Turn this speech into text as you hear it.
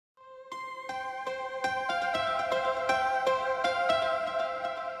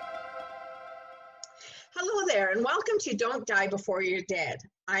there, and welcome to Don't Die Before You're Dead.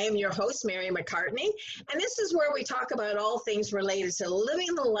 I am your host, Mary McCartney, and this is where we talk about all things related to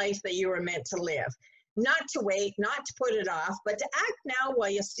living the life that you were meant to live. Not to wait, not to put it off, but to act now while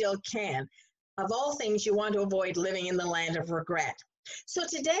you still can. Of all things, you want to avoid living in the land of regret. So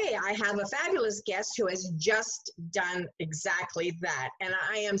today I have a fabulous guest who has just done exactly that. And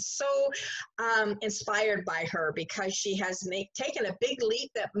I am so inspired by her because she has taken a big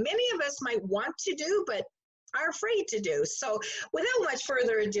leap that many of us might want to do, but are afraid to do. So without much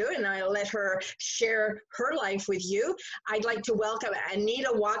further ado, and I'll let her share her life with you, I'd like to welcome Anita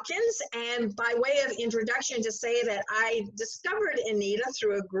Watkins. And by way of introduction, to say that I discovered Anita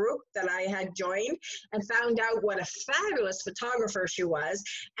through a group that I had joined and found out what a fabulous photographer she was.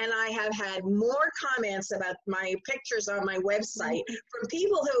 And I have had more comments about my pictures on my website from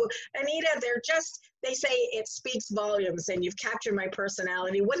people who, Anita, they say it speaks volumes and you've captured my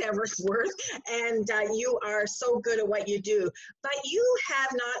personality, whatever it's worth, and you are so good at what you do. But you have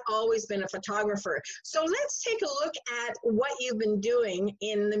not always been a photographer. So let's take a look at what you've been doing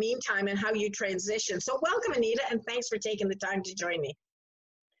in the meantime and how you transition. So welcome, Anita, and thanks for taking the time to join me.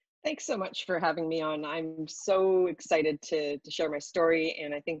 Thanks so much for having me on. I'm so excited to share my story,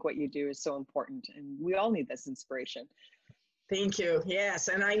 and I think what you do is so important, and we all need this inspiration. Thank you. Yes,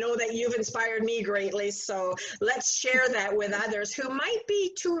 and I know that you've inspired me greatly, so let's share that with others who might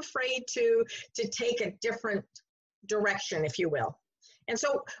be too afraid to take a different direction, if you will. And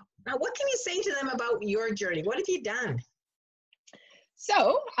so what can you say to them about your journey? What have you done?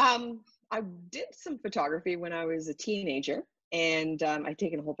 So I did some photography when I was a teenager, and I'd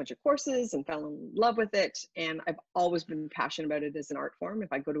taken a whole bunch of courses and fell in love with it. And I've always been passionate about it as an art form.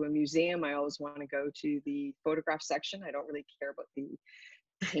 If I go to a museum, I always want to go to the photograph section. I don't really care about the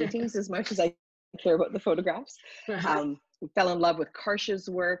paintings as much as I care about the photographs. Fell in love with Karsh's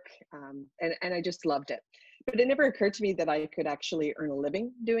work, and I just loved it. But it never occurred to me that I could actually earn a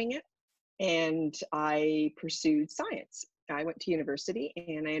living doing it. And I pursued science. I went to university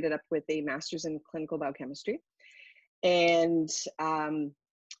and I ended up with a master's in clinical biochemistry. And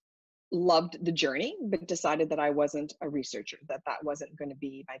loved the journey, but decided that I wasn't a researcher, that wasn't going to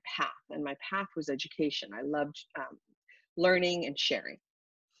be my path. And my path was education. I loved learning and sharing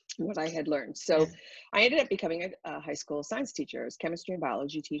what I had learned. So I ended up becoming a high school science teacher. I was chemistry and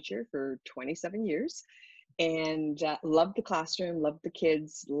biology teacher for 27 years and loved the classroom, loved the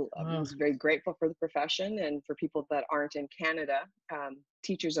kids. I was very grateful for the profession. And for people that aren't in Canada,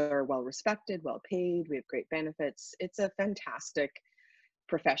 teachers are well respected, well paid. We have great benefits. It's a fantastic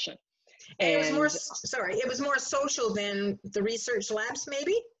profession. And it was more social than the research labs,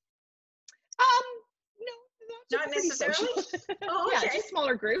 maybe? No, not necessarily. Oh, okay. Yeah, just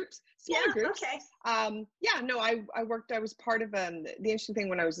smaller groups. Okay. I was part of the interesting thing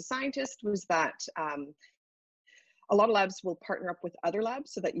when I was a scientist was that a lot of labs will partner up with other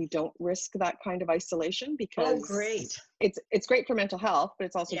labs so that you don't risk that kind of isolation, because it's great for mental health, but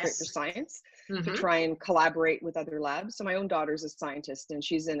it's also great for science to try and collaborate with other labs. So my own daughter's a scientist and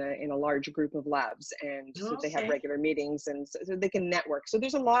she's in a large group of labs, and so they have regular meetings, and so they can network. So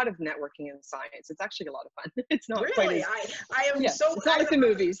there's a lot of networking in science. It's actually a lot of fun. It's not really? quite It's not like the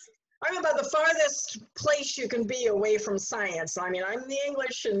movies. I'm about the farthest place you can be away from science. I mean, I'm the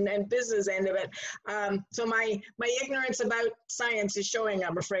English and business end of it. So my ignorance about science is showing,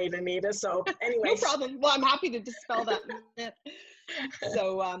 I'm afraid, Anita. So anyway. No problem. Well, I'm happy to dispel that myth.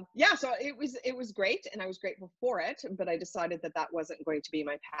 So so it was great, and I was grateful for it, but I decided that wasn't going to be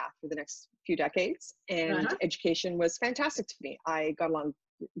my path for the next few decades. And education was fantastic to me. I got along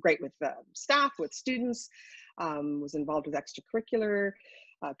great with staff, with students, was involved with extracurricular,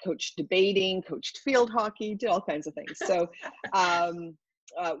 coached debating, coached field hockey, did all kinds of things. So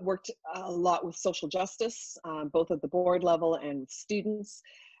worked a lot with social justice, both at the board level and with students,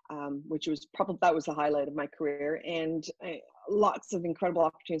 which was that was the highlight of my career, and lots of incredible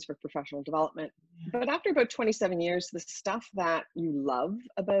opportunities for professional development. But after about 27 years, the stuff that you love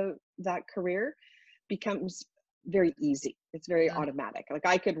about that career becomes very easy. It's very automatic. Like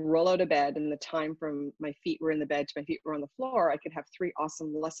I could roll out of bed, and the time from my feet were in the bed to my feet were on the floor, I could have 3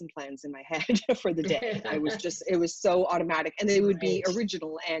 awesome lesson plans in my head for the day. It was so automatic, and they would be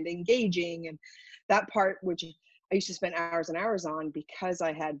original and engaging. And that part, which I used to spend hours and hours on because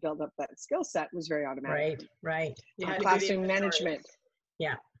I had built up that skill set, was very automatic. Right. Classroom management.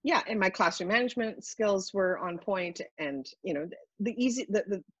 Yeah. And my classroom management skills were on point, and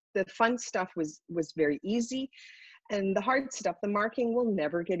the fun stuff was very easy, and the hard stuff, the marking, will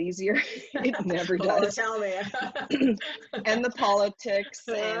never get easier. It never does. Tell me. And the politics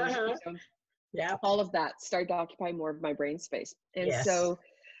and all of that started to occupy more of my brain space. And so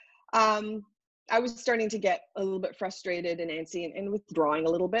I was starting to get a little bit frustrated and antsy and withdrawing a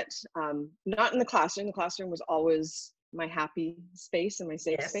little bit. Not in the classroom. The classroom was always my happy space and my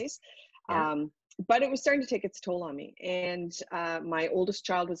safe Yes. space. Yeah. But it was starting to take its toll on me. And my oldest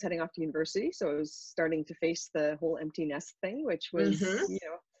child was heading off to university. So I was starting to face the whole empty nest thing, which was, Mm-hmm.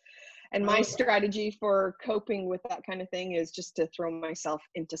 and my strategy for coping with that kind of thing is just to throw myself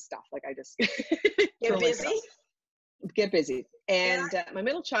into stuff. Like I just Get busy. Get busy. And Yeah. my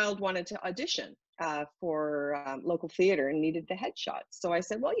middle child wanted to audition for local theater and needed the headshots. So I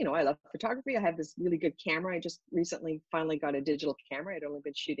said, well, I love photography. I have this really good camera. I just recently finally got a digital camera. I'd only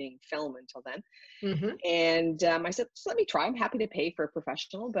been shooting film until then. Mm-hmm. And I said, just let me try. I'm happy to pay for a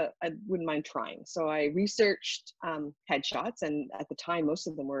professional, but I wouldn't mind trying. So I researched headshots, and at the time, most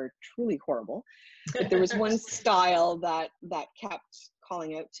of them were truly horrible. But there was one style that kept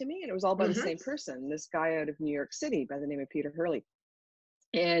calling out to me, and it was all by the same person, this guy out of New York City by the name of Peter Hurley.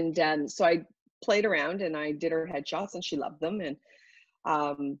 And so I played around and I did her headshots, and she loved them,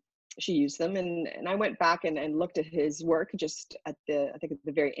 and she used them. And I went back and looked at his work just I think at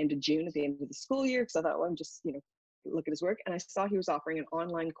the very end of June, at the end of the school year, because I thought, well, I'm just, look at his work. And I saw he was offering an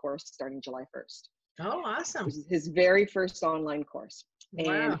online course starting July 1st. Oh, awesome. It was his very first online course.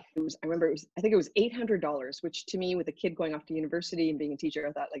 Wow. And I think it was $800, which to me, with a kid going off to university and being a teacher,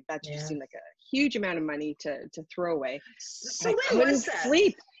 I thought, like, that just seemed like a huge amount of money to throw away. So when was that?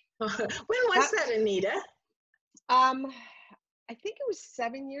 Sleep. When was that, Anita? I think it was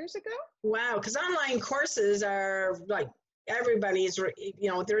 7 years ago. Wow, because online courses are like everybody's,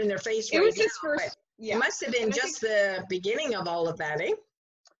 they're in their face it right was now. his first. Yeah. It must have been just the beginning of all of that, eh?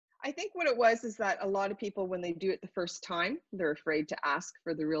 I think what it was is that a lot of people, when they do it the first time, they're afraid to ask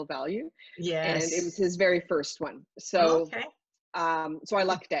for the real value. Yes. And it was his very first one. So, okay. So I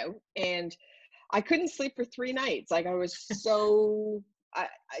lucked out, and I couldn't sleep for 3 nights. Like I was so, I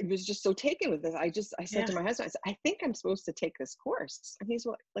was just so taken with it. I said to my husband, I said, I think I'm supposed to take this course. And he's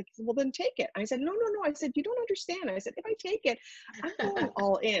like, well, then take it. I said, no. I said, you don't understand. I said, if I take it, I'm going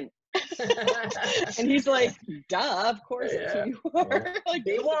all in. And he's like, duh, of course it's who you are. Like,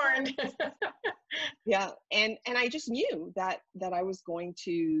 be warned. Yeah. And I just knew that I was going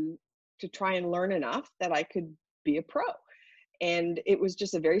to try and learn enough that I could be a pro. And it was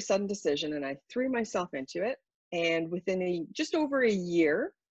just a very sudden decision, and I threw myself into it. And within just over a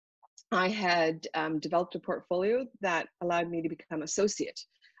year, I had developed a portfolio that allowed me to become associate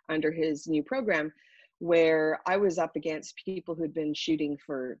under his new program, where I was up against people who'd been shooting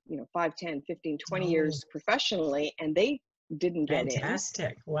for 5, 10, 15, 20 years professionally, and they didn't get in.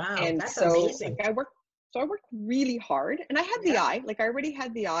 Fantastic. Wow. And that's so amazing. I worked really hard, and I had the eye. Like I already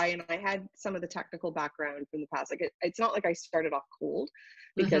had the eye, and I had some of the technical background from the past. Like it's not like I started off cold,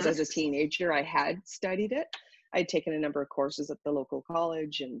 because as a teenager I had studied it. I'd taken a number of courses at the local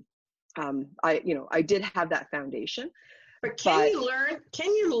college, and I did have that foundation. But can you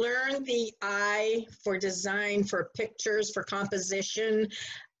learn the eye for design, for pictures, for composition?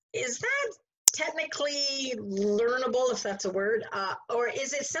 Is that technically learnable, if that's a word, or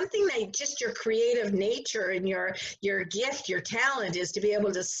is it something that just your creative nature and your gift, your talent is to be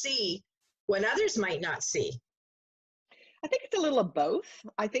able to see what others might not see? I think it's a little of both.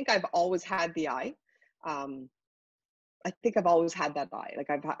 I think I've always had the eye. I think I've always had that eye.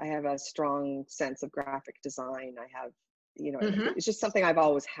 Like I have a strong sense of graphic design. I have, it's just something I've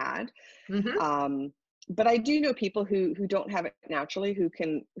always had. But I do know people who don't have it naturally, who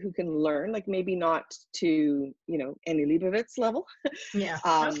can learn, like maybe not to, Annie Leibovitz level. Yeah.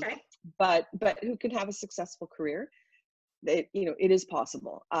 Okay. But who can have a successful career. It is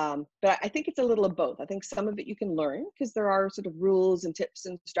possible. But I think it's a little of both. I think some of it you can learn, because there are sort of rules and tips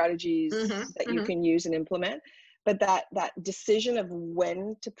and strategies that you can use and implement. But that decision of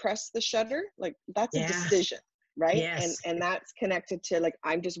when to press the shutter, like that's a decision, right? Yes. And that's connected to, like,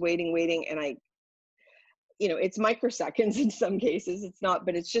 I'm just waiting, and it's microseconds in some cases. It's not,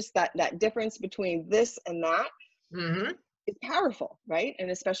 but it's just that difference between this and that is powerful, right?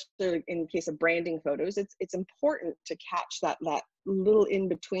 And especially in the case of branding photos, it's important to catch that little in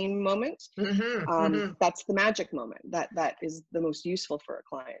between moment. That's the magic moment that is the most useful for a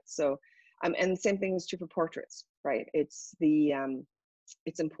client. So and the same thing is true for portraits, right? It's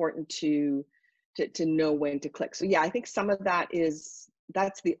it's important to know when to click. So yeah, I think some of that's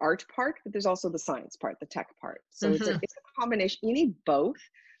the art part, but there's also the science part, the tech part. So it's a combination. You need both.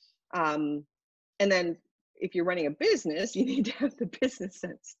 And then if you're running a business, you need to have the business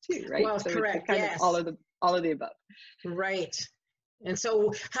sense too, right? Well, so correct. It's kind of all of the above. Right. And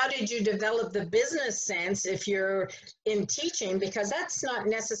so how did you develop the business sense if you're in teaching? Because that's not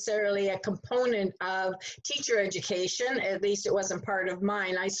necessarily a component of teacher education. At least it wasn't part of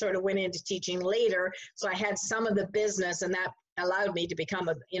mine. I sort of went into teaching later. So I had some of the business, and that allowed me to become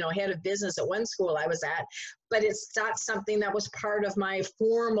a head of business at one school I was at. But it's not something that was part of my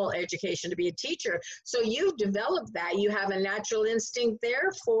formal education to be a teacher. So you developed that. You have a natural instinct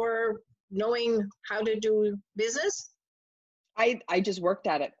there for knowing how to do business? I just worked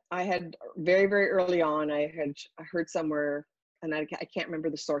at it. I had very, very early on, I heard somewhere, and I can't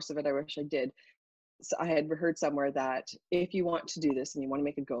remember the source of it. I wish I did. So I had heard somewhere that if you want to do this and you want to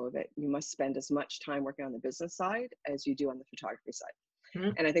make a go of it, you must spend as much time working on the business side as you do on the photography side.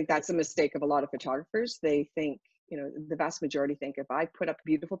 Mm-hmm. And I think that's a mistake of a lot of photographers. They think, the vast majority think if I put up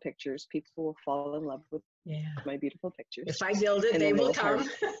beautiful pictures, people will fall in love with my beautiful pictures. If I build it, they will come.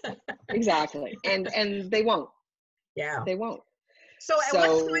 Exactly. And they won't. Yeah. They won't. So at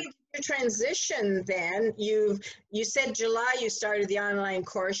what point did you transition then? You said July you started the online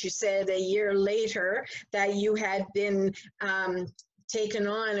course. You said a year later that you had been taken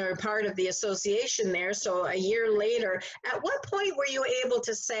on or part of the association there. So a year later, at what point were you able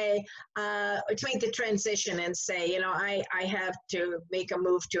to say, to make the transition and say, I have to make a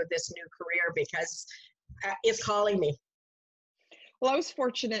move to this new career because it's calling me? Well, I was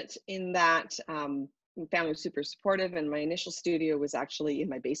fortunate in that family was super supportive, and my initial studio was actually in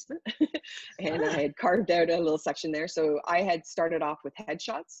my basement and I had carved out a little section there. So I had started off with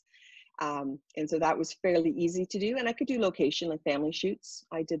headshots. And so that was fairly easy to do. And I could do location, like family shoots.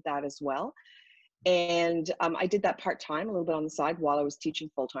 I did that as well. And I did that part-time, a little bit on the side while I was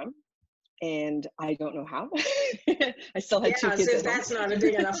teaching full-time. And I don't know how. I still had two kids. If that's not a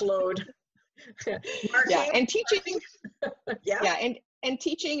big enough load. Yeah, and teaching. Yeah, and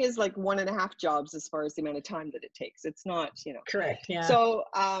teaching is like 1.5 jobs as far as the amount of time that it takes. It's not, Correct, yeah. So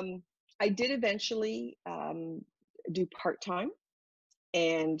I did eventually do part-time,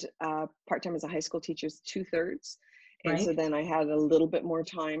 and part-time as a high school teacher is 2/3. And so then I had a little bit more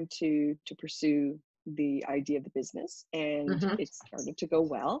time to pursue the idea of the business, and it started to go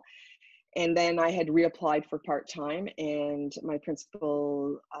well. And then I had reapplied for part-time, and my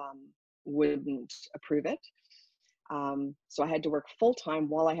principal wouldn't approve it. So I had to work full-time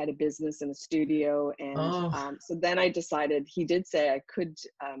while I had a business and a studio. And so then I decided, he did say I could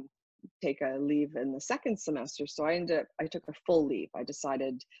take a leave in the second semester. So I took a full leave. I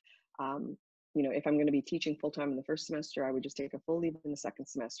decided, if I'm going to be teaching full-time in the first semester, I would just take a full leave in the second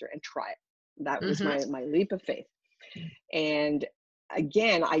semester and try it. That was my leap of faith. And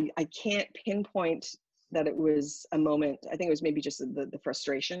again, I can't pinpoint that it was a moment. I think it was maybe just the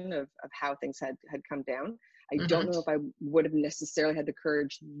frustration of how things had come down. I don't know if I would have necessarily had the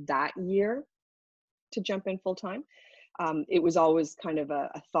courage that year to jump in full time. It was always kind of a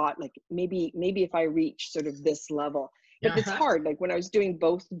thought, like maybe if I reach sort of this level, but it's hard. Like when I was doing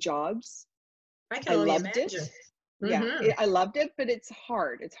both jobs, I loved it. Yeah, I loved it, but it's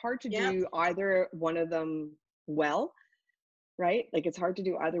hard. It's hard to do either one of them well, right? Like it's hard to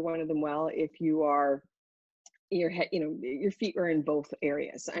do either one of them well if your feet were in both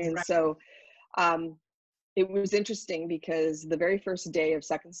areas. And so it was interesting because the very first day of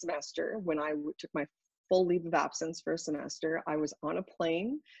second semester, when I took my full leave of absence for a semester, I was on a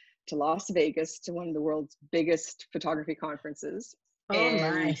plane to Las Vegas to one of the world's biggest photography conferences.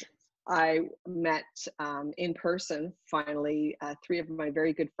 I met in person, finally, 3 of my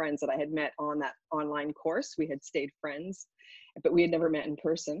very good friends that I had met on that online course. We had stayed friends, but we had never met in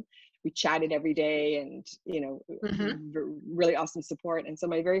person. We chatted every day, and, really awesome support. And so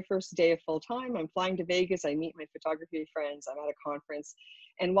my very first day of full time, I'm flying to Vegas. I meet my photography friends. I'm at a conference.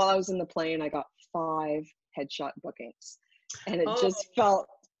 And while I was in the plane, I got 5 headshot bookings. And it just felt,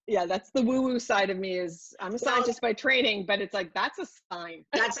 that's the woo-woo side of me. Is I'm a scientist by training, but it's like, that's a sign.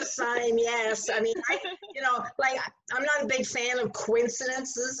 That's a sign, yes. I mean, I'm not a big fan of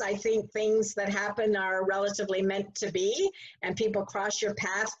coincidences. I think things that happen are relatively meant to be, and people cross your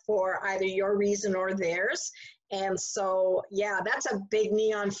path for either your reason or theirs. And so, that's a big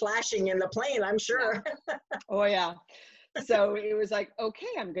neon flashing in the plane, I'm sure. Oh, yeah. So it was like, okay,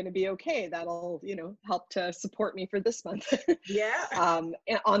 I'm going to be okay. That'll, help to support me for this month.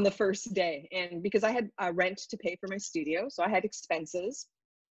 On the first day. And because I had rent to pay for my studio, so I had expenses.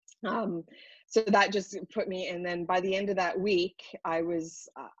 So that just put me, and then by the end of that week, I was,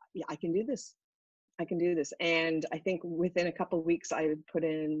 I can do this. I can do this. And I think within a couple of weeks, I would put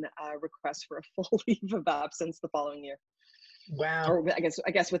in a request for a full leave of absence the following year. Wow. Or I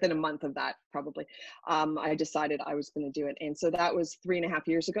guess within a month of that, probably, I decided I was going to do it. And so that was 3.5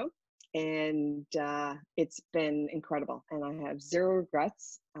 years ago. and it's been incredible, and I have zero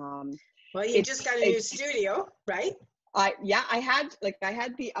regrets. Well, you just got a new studio, right? I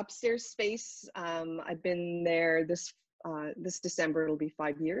had the upstairs space. I've been there this December. It'll be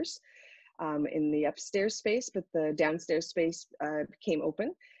 5 years in the upstairs space, but the downstairs space became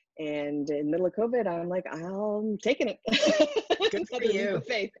open. And in the middle of COVID, I'm like, I'm taking it. Good for you. Of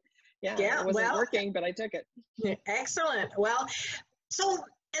faith. Yeah, yeah, it wasn't well, working, but I took it. Excellent. Well, so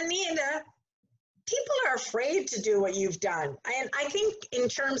Anita, people are afraid to do what you've done. And I think in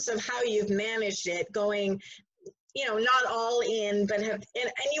terms of how you've managed it, going, not all in, but and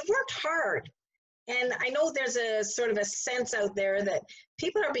you've worked hard. And I know there's a sort of a sense out there that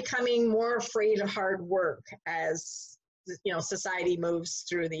people are becoming more afraid of hard work as, society moves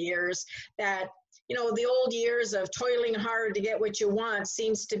through the years, that, the old years of toiling hard to get what you want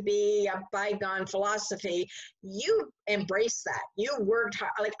seems to be a bygone philosophy. You embrace that. You worked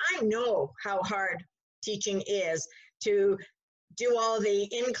hard. Like, I know how hard teaching is, to do all the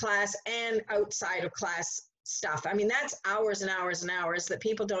in-class and outside of class stuff. I mean, that's hours and hours and hours that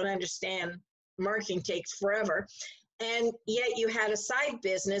people don't understand. Marketing takes forever. And yet you had a side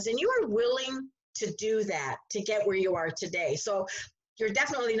business and you were willing to do that to get where you are today. So you're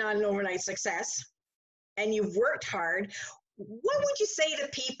definitely not an overnight success, and you've worked hard. What would you say to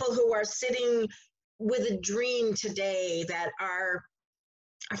people who are sitting with a dream today that are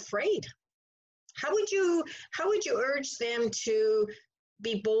afraid? How would you urge them to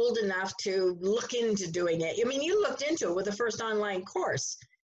be bold enough to look into doing it? I mean, you looked into it with the first online course.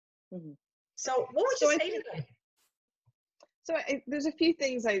 Mm-hmm. So what would you say to them? So there's a few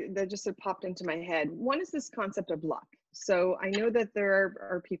things that just sort of popped into my head. One is this concept of luck. So I know that there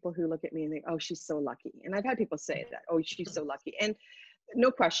are people who look at me and think, oh, she's so lucky. And I've had people say that, oh, she's so lucky. And no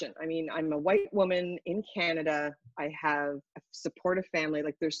question. I mean, I'm a white woman in Canada. I have a supportive family.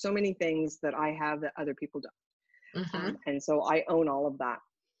 Like, there's so many things that I have that other people don't. Mm-hmm. And so I own all of that.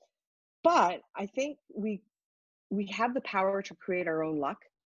 But I think we have the power to create our own luck,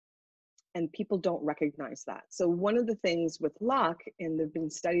 and people don't recognize that. So one of the things with luck, and there've been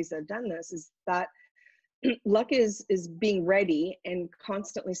studies that have done this, is that luck is being ready and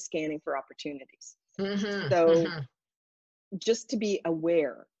constantly scanning for opportunities. Mm-hmm. So Mm-hmm. just to be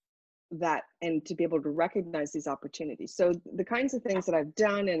aware that, and to be able to recognize these opportunities. So the kinds of things that I've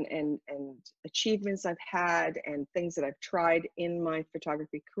done and achievements I've had and things that I've tried in my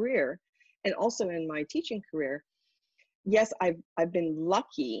photography career and also in my teaching career, yes, I've been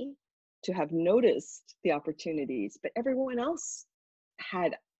lucky to have noticed the opportunities, but everyone else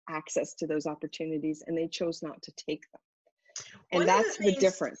had access to those opportunities and they chose not to take them. And that's the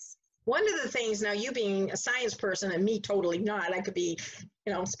difference. One of the things, now you being a science person and me totally not, I could be,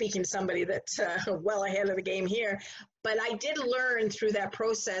 speaking to somebody that's well ahead of the game here, but I did learn through that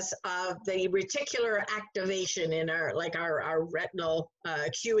process of the reticular activation in our retinal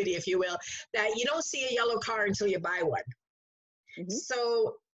acuity, if you will, that you don't see a yellow car until you buy one. Mm-hmm.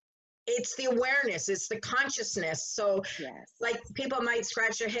 So it's the awareness, it's the consciousness. So yes. Like, people might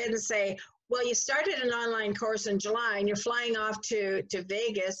scratch their head and say, well, you started an online course in July and you're flying off to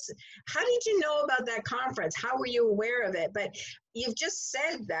Vegas. How did you know about that conference? How were you aware of it? But you've just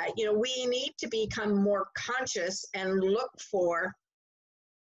said that, we need to become more conscious and look for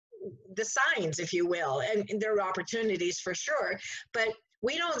the signs, if you will, and there are opportunities for sure, but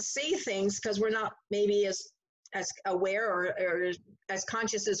we don't see things because we're not maybe as aware or as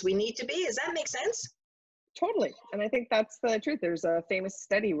conscious as we need to be. Does that make sense? Totally. And I think that's the truth. There's a famous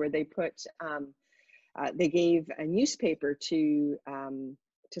study where they put, they gave a newspaper to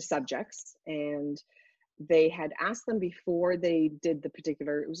subjects, and they had asked them before they did the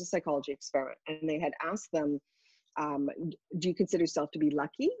particular, it was a psychology experiment, and they had asked them, do you consider yourself to be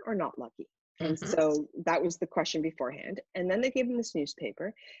lucky or not lucky? And so that was the question beforehand. And then they gave them this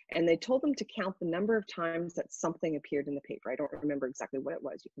newspaper and they told them to count the number of times that something appeared in the paper. I don't remember exactly what it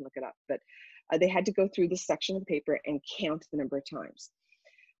was. You can look it up, but they had to go through this section of the paper and count the number of times.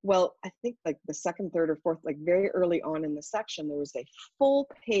 Well, I think like the second, third, or fourth, like very early on in the section, there was a full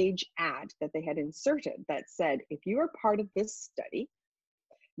page ad that they had inserted that said, if you are part of this study,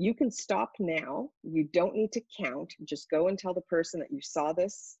 you can stop now. You don't need to count. Just go and tell the person that you saw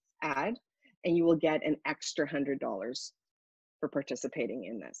this ad, and you will get an extra $100 for participating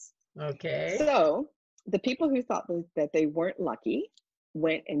in this. Okay. So the people who thought that they weren't lucky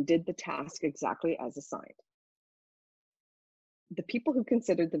went and did the task exactly as assigned. The people who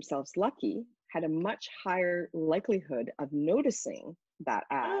considered themselves lucky had a much higher likelihood of noticing that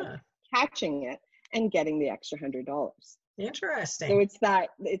ad, catching it, and getting the extra $100. Interesting. So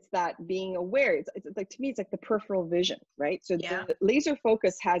it's that being aware. It's like, to me, it's like the peripheral vision, right? So Yeah. the laser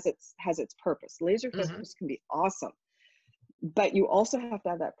focus has its purpose. Laser Hmm. focus can be awesome, but you also have to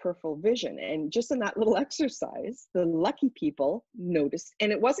have that peripheral vision. And just in that little exercise, the lucky people noticed,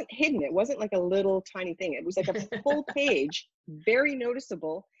 and it wasn't hidden. It wasn't like a little tiny thing. It was like a full page, very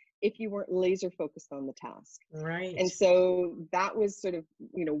noticeable if you weren't laser focused on the task. Right. And so that was sort of,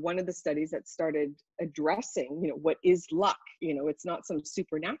 one of the studies that started addressing, what is luck. It's not some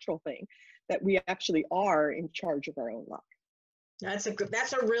supernatural thing, that we actually are in charge of our own luck. That's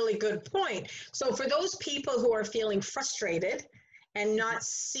a really good point. So for those people who are feeling frustrated and not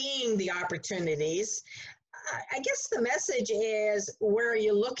seeing the opportunities, I guess the message is, where are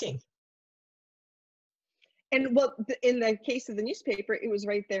you looking? And well, in the case of the newspaper, it was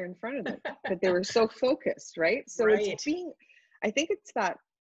right there in front of them, but they were so focused, right? So Right. I think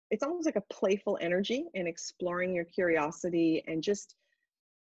it's almost like a playful energy and exploring your curiosity and just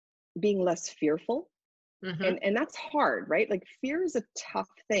being less fearful. Hmm. And that's hard, right? Like, fear is a tough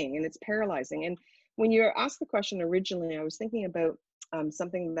thing and it's paralyzing. And when you asked the question originally, I was thinking about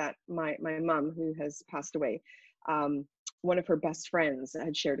something that my mom, who has passed away, one of her best friends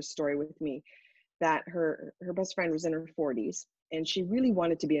had shared a story with me, that her best friend was in her 40s and she really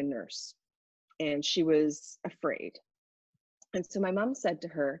wanted to be a nurse and she was afraid. And so my mom said to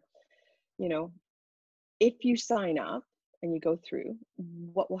her, if you sign up and you go through,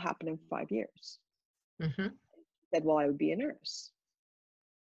 what will happen in 5 years? Hmm. Said, well, I would be a nurse.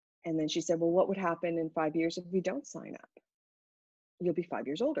 And then she said, well, what would happen in 5 years if you don't sign up? You'll be 5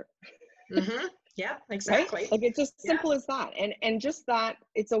 years older. Hmm. Yeah, Right? exactly. Like, it's just Yeah. simple as that. And just that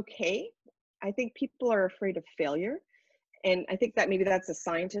it's okay. I think people are afraid of failure. And I think that maybe that's a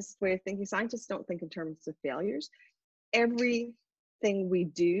scientist way of thinking. Scientists don't think in terms of failures. Everything we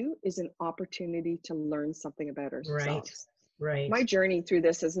do is an opportunity to learn something about Right. ourselves. Right. My journey through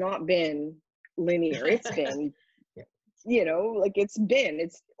this has not been linear. It's been, Yeah. like it's Yeah.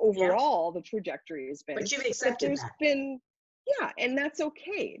 overall the trajectory has been, But you've but accepted there's that. been, yeah, and that's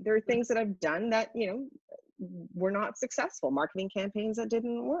okay. There are things that I've done that, were not successful, marketing campaigns that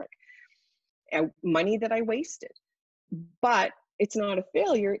didn't work, money that I wasted, but it's not a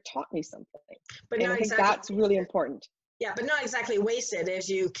failure. It taught me something. But And I not think exactly that's really wasted. important. Yeah, but not exactly wasted as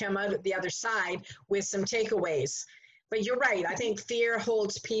you come out the other side with some takeaways. But you're right. I think fear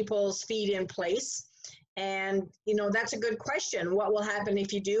holds people's feet in place. And, that's a good question. What will happen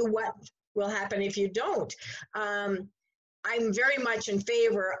if you do? What will happen if you don't? I'm very much in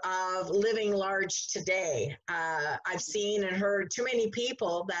favor of living large today. I've seen and heard too many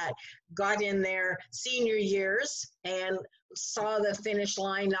people that got in their senior years and saw the finish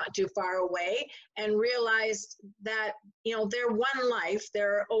line not too far away and realized that their one life,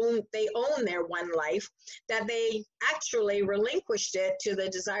 they own their one life, that they actually relinquished it to the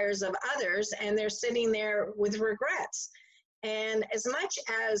desires of others, and they're sitting there with regrets. And as much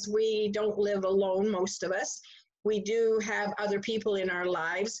as we don't live alone, most of us, we do have other people in our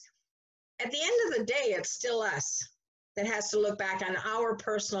lives. At the end of the day, it's still us that has to look back on our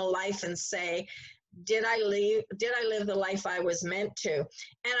personal life and say, did I live the life I was meant to?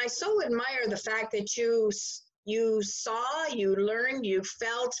 And I so admire the fact that you saw, you learned, you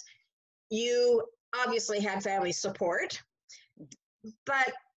felt, you obviously had family support.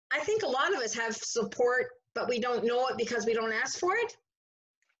 But I think a lot of us have support, but we don't know it because we don't ask for it. Do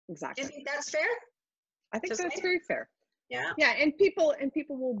you Exactly. think that's fair I think to that's say? very fair. Yeah. Yeah, and people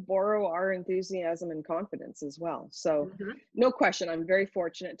will borrow our enthusiasm and confidence as well. So Mm-hmm. no question, I'm very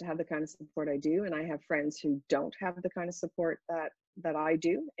fortunate to have the kind of support I do, and I have friends who don't have the kind of support that I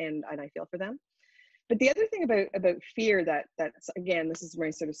do, and I feel for them. But the other thing about fear, that's, again, this is my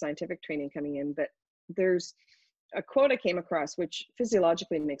sort of scientific training coming in, but there's a quote I came across which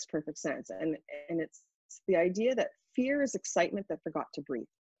physiologically makes perfect sense, and it's the idea that fear is excitement that forgot to breathe.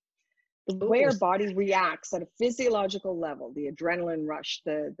 The way Oh. our body reacts at a physiological level, the adrenaline rush,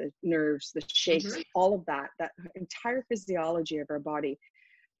 the nerves, the shakes, Mm-hmm. all of that entire physiology of our body,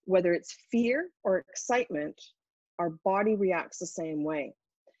 whether it's fear or excitement, our body reacts the same way.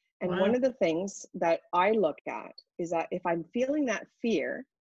 And one Wow. of the things that I look at is that if I'm feeling that fear,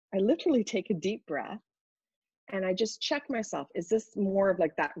 I literally take a deep breath and I just check myself. Is this more of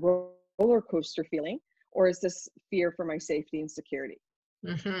like that roller coaster feeling, or is this fear for my safety and security?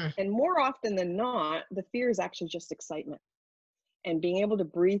 Mm-hmm. And more often than not, the fear is actually just excitement. And being able to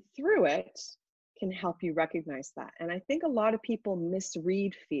breathe through it can help you recognize that. And I think a lot of people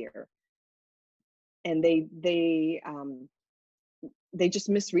misread fear, and they just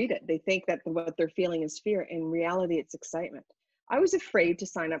misread it. They think that what they're feeling is fear. In reality, it's excitement. I was afraid to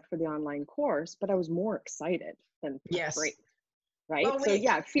sign up for the online course, but I was more excited than Yes. afraid. Right. Well, So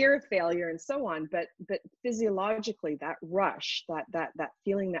yeah, fear of failure and so on, but physiologically that rush, that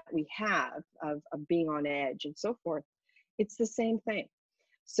feeling that we have of being on edge and so forth, it's the same thing.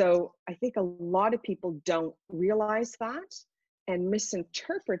 So I think a lot of people don't realize that and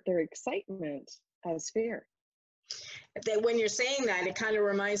misinterpret their excitement as fear. that when you're saying that, it kind of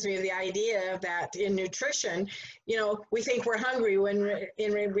reminds me of the idea that in nutrition, you know, we think we're hungry when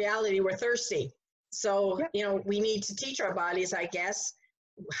in reality we're thirsty. So, Yep. you know, we need to teach our bodies, I guess,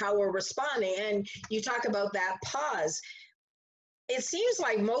 how we're responding. And you talk about that pause. It seems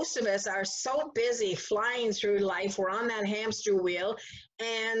like most of us are so busy flying through life. We're on that hamster wheel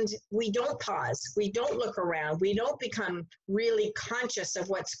and we don't pause. We don't look around. We don't become really conscious of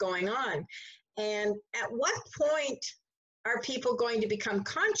what's going on. And at what point are people going to become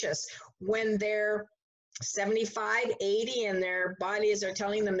conscious when they're 75, 80 and their bodies are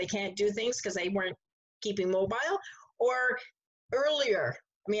telling them they can't do things because they weren't keeping mobile, or earlier?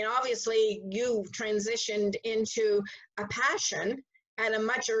 I mean, obviously you transitioned into a passion at a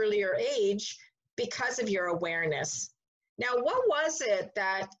much earlier age because of your awareness. Now, what was it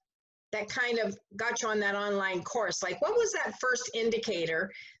that kind of got you on that online course? Like, what was that first indicator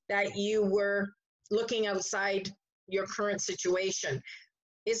that you were looking outside your current situation?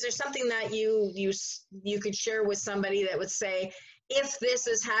 Is there something that you could share with somebody that would say, if this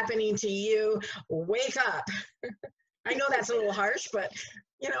is happening to you, wake up? I know that's a little harsh, but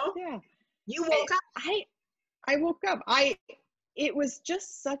you know, Yeah. you woke up. I woke up. It was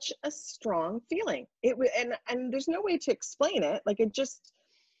just such a strong feeling. It was, and there's no way to explain it. Like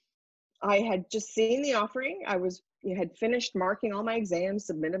I had just seen the offering. Had finished marking all my exams,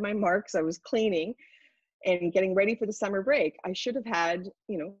 submitted my marks. I was cleaning and getting ready for the summer break. I should have had,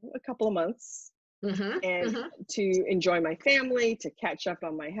 a couple of months and to enjoy my family, to catch up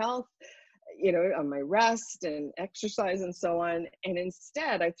on my health, on my rest and exercise and so on. And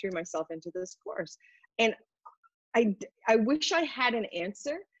instead I threw myself into this course. And I wish I had an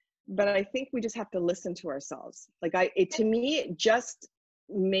answer, but I think we just have to listen to ourselves. Like to me, it just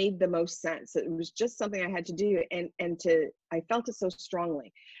made the most sense. It was just something I had to do. I felt it so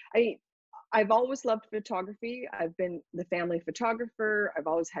strongly. I've always loved photography. I've been the family photographer. I've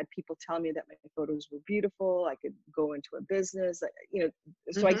always had people tell me that my photos were beautiful. I could go into a business,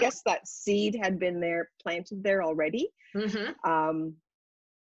 so I guess that seed had been there, planted there already.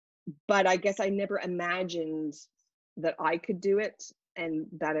 But I guess I never imagined that I could do it and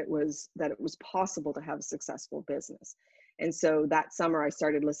that it was possible to have a successful business. And so that summer I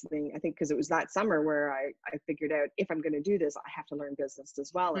started listening, I think because it was that summer where I figured out, if I'm going to do this, I have to learn business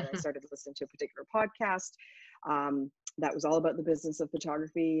as well. And I started listening to a particular podcast that was all about the business of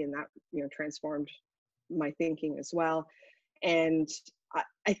photography, and that, transformed my thinking as well. And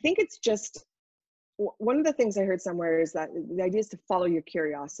I think it's just, one of the things I heard somewhere is that the idea is to follow your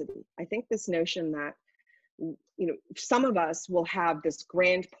curiosity. I think this notion that, some of us will have this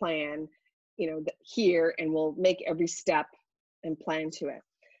grand plan, here, and we'll make every step and plan to it.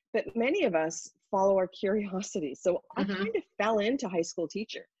 But many of us follow our curiosity. So I kind of fell into high school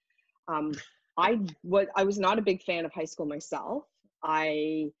teacher. I was not a big fan of high school myself.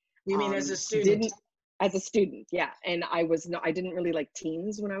 You mean as a student? As a student, yeah. And I didn't really like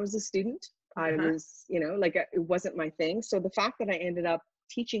teens when I was a student. I was, it wasn't my thing. So the fact that I ended up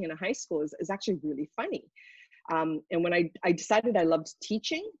teaching in a high school is actually really funny. And when I decided I loved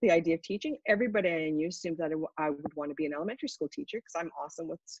teaching, the idea of teaching, everybody I knew assumed that I would want to be an elementary school teacher because I'm awesome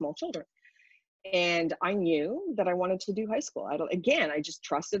with small children. And I knew that I wanted to do high school. I just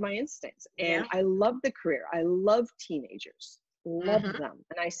trusted my instincts. And I love the career. I love teenagers, love them.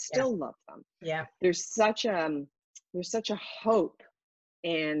 And I still love them. Yeah. There's such a hope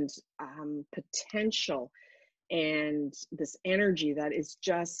and potential and this energy that is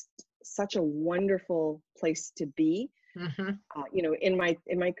just such a wonderful place to be. In my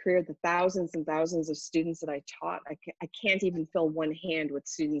career, the thousands and thousands of students that I taught, I can't even fill one hand with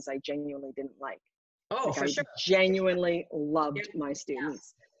students I genuinely didn't like. For sure. Genuinely loved my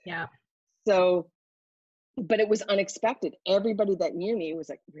students. Yeah. So, but it was unexpected. Everybody that knew me was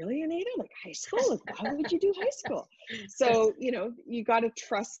like, "Really, Anita? Like high school? Like, why would you do high school?" So, you got to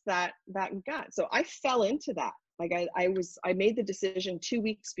trust that gut. So I fell into that. Like I made the decision 2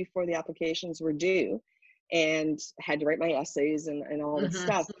 weeks before the applications were due, and had to write my essays and all this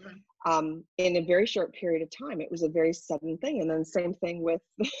stuff. In a very short period of time. It was a very sudden thing. And then same thing with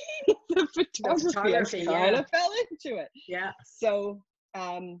the photography. I kind of fell into it. Yeah. So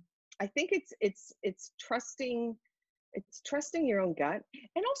I think it's trusting your own gut,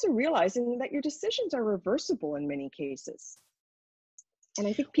 and also realizing that your decisions are reversible in many cases. And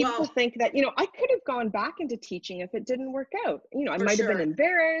I think people Well, think that, I could have gone back into teaching if it didn't work out. I for might have been sure.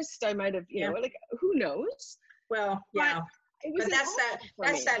 embarrassed. I might have, Yeah. like, who knows? Well, But yeah. it was But an that's that option for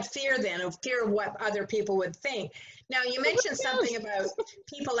that's me. that fear then, of fear of what other people would think. Now, you mentioned something about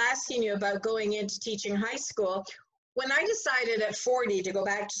people asking you about going into teaching high school. When I decided at 40 to go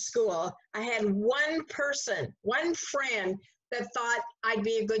back to school, I had one person, one friend that thought I'd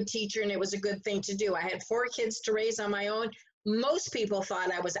be a good teacher and it was a good thing to do. I had 4 kids to raise on my own. Most people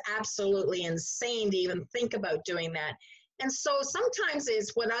thought I was absolutely insane to even think about doing that. And so sometimes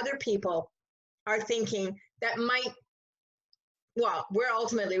it's what other people are thinking that might, well, we're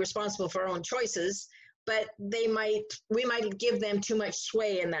ultimately responsible for our own choices, but we might give them too much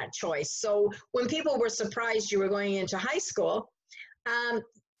sway in that choice. So when people were surprised you were going into high school,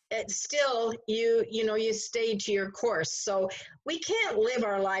 still you stayed to your course. So we can't live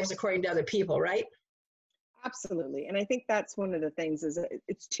our lives according to other people, right? Absolutely. And I think that's one of the things is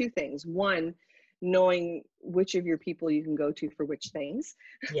it's 2 things. One, knowing which of your people you can go to for which things.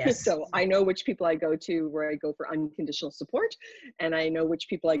 Yes. So I know which people I go to where I go for unconditional support, and I know which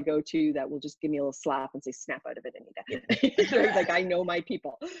people I go to that will just give me a little slap and say, snap out of it, Anita. Like, I know my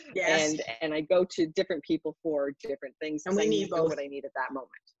people. Yes. And I go to different people for different things And because we I need know both. what I need at that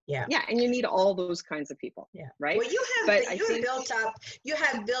moment. Yeah. Yeah, and you need all those kinds of people. Yeah. Right. Well, But you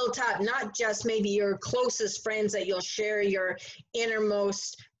have built up not just maybe your closest friends that you'll share your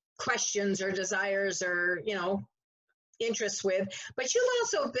innermost questions or desires or, interests with, but you've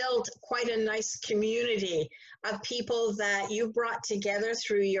also built quite a nice community of people that you brought together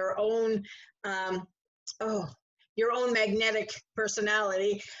through your own, um, your own magnetic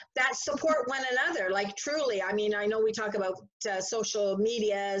personality that support one another. Like, truly, I mean, I know we talk about social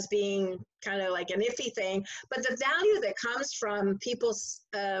media as being kind of like an iffy thing, but the value that comes from people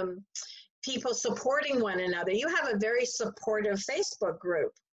supporting one another. You have a very supportive Facebook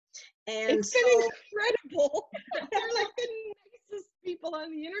group. And it's been so, incredible. They're like the nicest people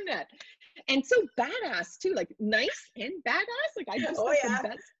on the internet. And so badass too, like nice and badass. Like, I just oh have yeah, the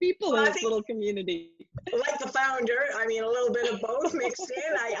best people well, in I this think, little community. like the founder, I mean, a little bit of both mixed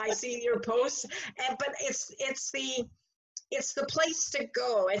in. I see your posts, but it's the place to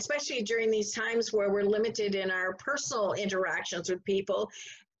go, especially during these times where we're limited in our personal interactions with people.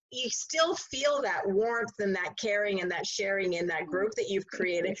 You still feel that warmth and that caring and that sharing in that group that you've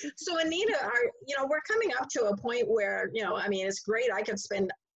created. So, Anita, we're coming up to a point where, I mean, it's great. I could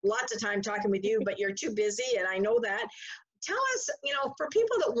spend lots of time talking with you, but you're too busy, and I know that. Tell us, for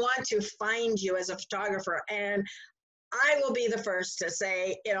people that want to find you as a photographer, and I will be the first to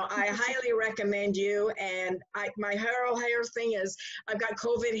say, I highly recommend you. And my hair thing is, I've got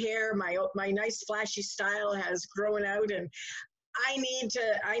COVID hair. My nice flashy style has grown out, and I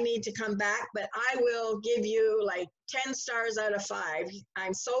need to come back, but I will give you like 10 stars out of 5.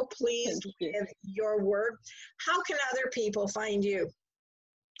 I'm so pleased with your work. How can other people find you?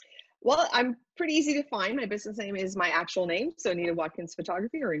 Well, I'm pretty easy to find. My business name is my actual name, so Anita Watkins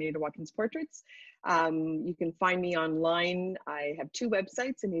Photography or Anita Watkins Portraits. You can find me online. I have 2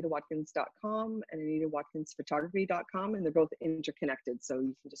 websites, anitawatkins.com and anitawatkinsphotography.com, and they're both interconnected, so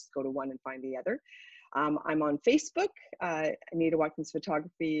you can just go to one and find the other. I'm on Facebook. Anita Watkins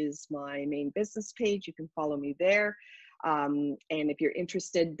Photography is my main business page. You can follow me there. And if you're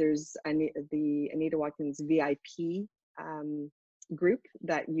interested, there's the Anita Watkins VIP group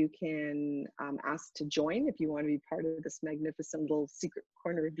that you can ask to join if you want to be part of this magnificent little secret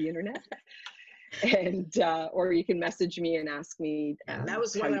corner of the internet. And or you can message me and ask me that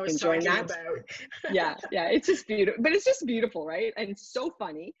was how what you I was can join talking that. about. Yeah, it's just beautiful, but it's just beautiful, right? And it's so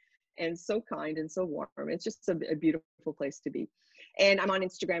funny and so kind and so warm. It's just a beautiful place to be. And I'm on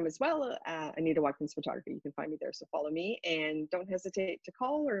Instagram as well, Anita Watkins Photography. You can find me there, so follow me and don't hesitate to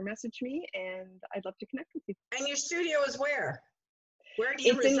call or message me, and I'd love to connect with you. And your studio is where? Where do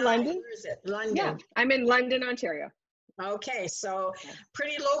you reside? It's in London. Where is it? London. Yeah, I'm in London, Ontario. Okay, so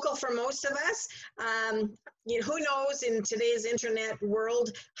pretty local for most of us. Who knows in today's internet world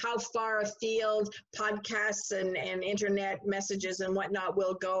how far afield podcasts and internet messages and whatnot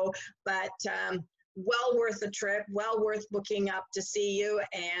will go, but well worth the trip, well worth booking up to see you.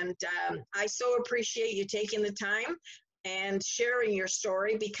 And I so appreciate you taking the time and sharing your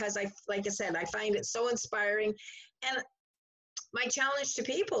story, because like I said, I find it so inspiring. And my challenge to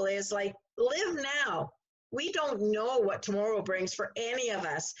people is, like, live now. We don't know what tomorrow brings for any of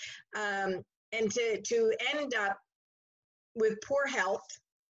us. And to end up with poor health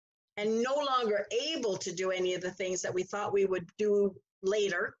and no longer able to do any of the things that we thought we would do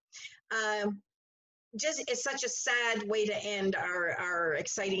later, just, it's such a sad way to end our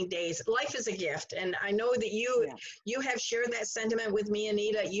exciting days. Life is a gift, and I know that you have shared that sentiment with me,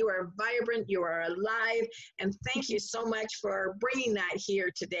 Anita. You are vibrant, you are alive, and thank you so much for bringing that here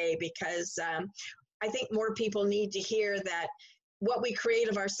today, because I think more people need to hear that what we create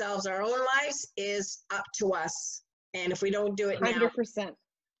of ourselves, our own lives, is up to us. And if we don't do it now, 100%.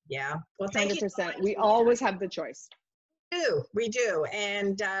 yeah. Well, thank you so much. We always have the choice. We do.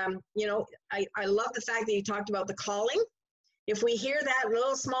 And, you know, I love the fact that you talked about the calling. If we hear that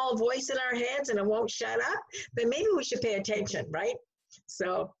little small voice in our heads and it won't shut up, then maybe we should pay attention, right?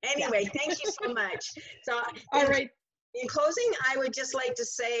 So anyway, thank you so much. So all right. In closing, I would just like to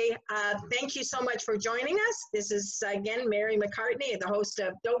say thank you so much for joining us. This is, again, Mary McCartney, the host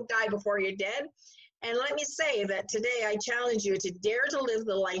of Don't Die Before You're Dead. And let me say that today I challenge you to dare to live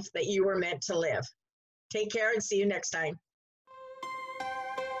the life that you were meant to live. Take care and see you next time.